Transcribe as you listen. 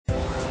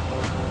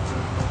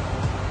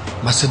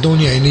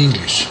Macedonia in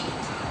English.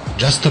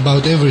 Just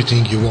about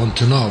everything you want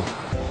to know.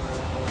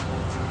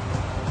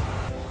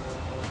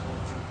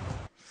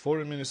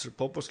 Foreign Minister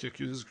Poposki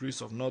accuses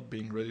Greece of not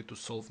being ready to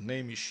solve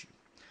name issue.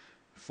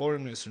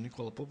 Foreign Minister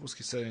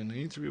Poposki said in an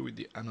interview with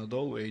the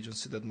Anadolu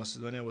agency that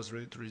Macedonia was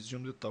ready to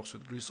resume the talks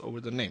with Greece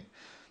over the name,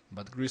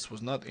 but Greece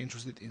was not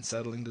interested in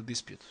settling the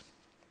dispute.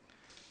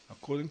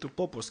 According to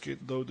Poposki,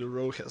 though the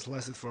row has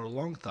lasted for a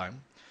long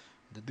time,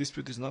 the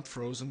dispute is not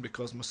frozen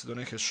because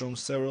Macedonia has shown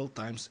several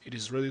times it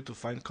is ready to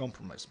find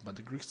compromise, but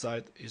the Greek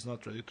side is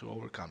not ready to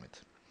overcome it.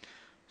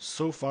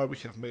 So far we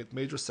have made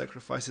major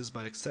sacrifices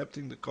by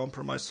accepting the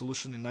compromise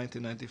solution in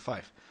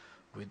 1995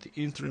 with the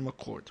interim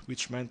accord,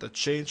 which meant a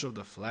change of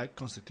the flag,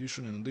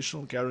 constitution and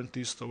additional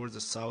guarantees towards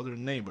the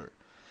southern neighbor.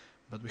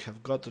 But we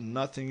have gotten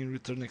nothing in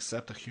return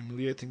except a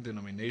humiliating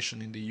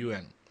denomination in the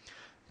UN.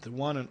 The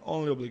one and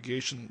only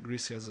obligation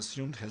Greece has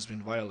assumed has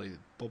been violated,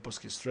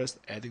 Poposki stressed,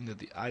 adding that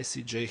the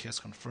ICJ has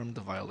confirmed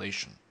the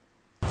violation.